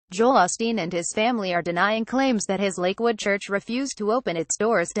Joel Osteen and his family are denying claims that his Lakewood church refused to open its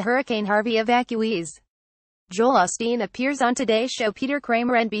doors to Hurricane Harvey evacuees. Joel Osteen appears on Today's Show. Peter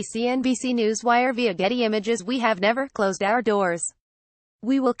Kramer, NBC News Wire via Getty Images. We have never closed our doors.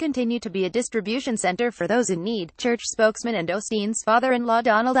 We will continue to be a distribution center for those in need, church spokesman and Osteen's father-in-law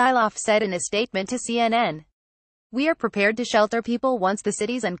Donald Iloff said in a statement to CNN. We are prepared to shelter people once the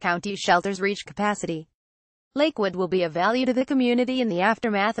cities and county shelters reach capacity. Lakewood will be of value to the community in the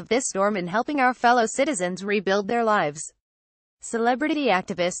aftermath of this storm in helping our fellow citizens rebuild their lives. Celebrity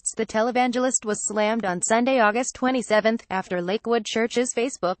activists. The televangelist was slammed on Sunday, August 27, after Lakewood Church's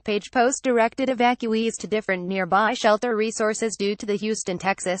Facebook page post directed evacuees to different nearby shelter resources due to the Houston,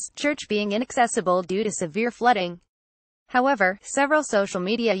 Texas, church being inaccessible due to severe flooding. However, several social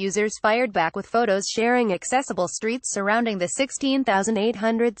media users fired back with photos sharing accessible streets surrounding the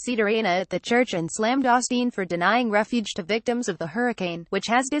 16,800-seat arena at the church and slammed Osteen for denying refuge to victims of the hurricane, which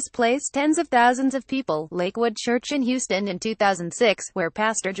has displaced tens of thousands of people. Lakewood Church in Houston in 2006, where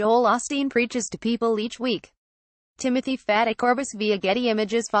Pastor Joel Osteen preaches to people each week. Timothy Corbus via Getty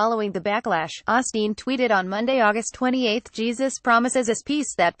Images. Following the backlash, Osteen tweeted on Monday, August 28, Jesus promises us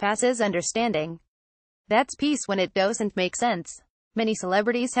peace that passes understanding. That's peace when it doesn't make sense. Many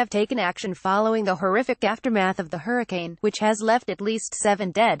celebrities have taken action following the horrific aftermath of the hurricane, which has left at least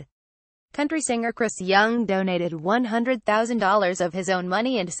 7 dead. Country singer Chris Young donated $100,000 of his own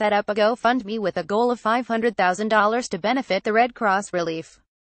money and set up a GoFundMe with a goal of $500,000 to benefit the Red Cross relief.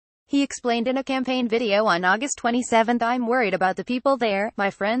 He explained in a campaign video on August 27, I'm worried about the people there, my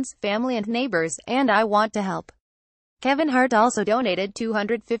friends, family and neighbors, and I want to help. Kevin Hart also donated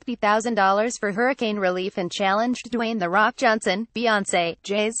 $250,000 for hurricane relief and challenged Dwayne "The Rock" Johnson, Beyoncé,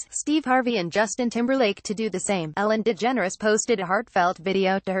 Jay-Z, Steve Harvey and Justin Timberlake to do the same. Ellen DeGeneres posted a heartfelt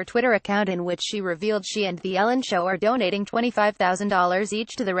video to her Twitter account in which she revealed she and The Ellen Show are donating $25,000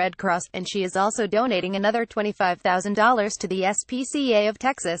 each to the Red Cross, and she is also donating another $25,000 to the SPCA of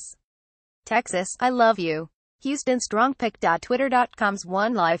Texas. Texas, I love you. Houston strongpick.twitter.com's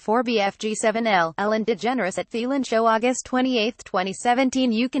 1Live4BFG7L. Ellen DeGeneres at The Ellen Show, August 28,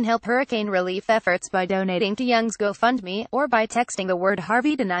 2017. You can help hurricane relief efforts by donating to Young's GoFundMe, or by texting the word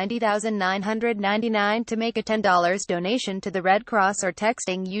Harvey to 90,999 to make a $10 donation to the Red Cross, or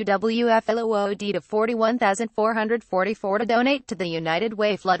texting UWFLOOD to 41,444 to donate to the United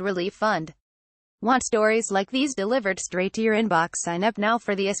Way Flood Relief Fund. Want stories like these delivered straight to your inbox? Sign up now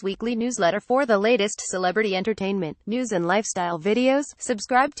for the Us Weekly newsletter for the latest celebrity entertainment, news and lifestyle videos.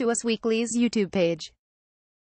 Subscribe to Us Weekly's YouTube page.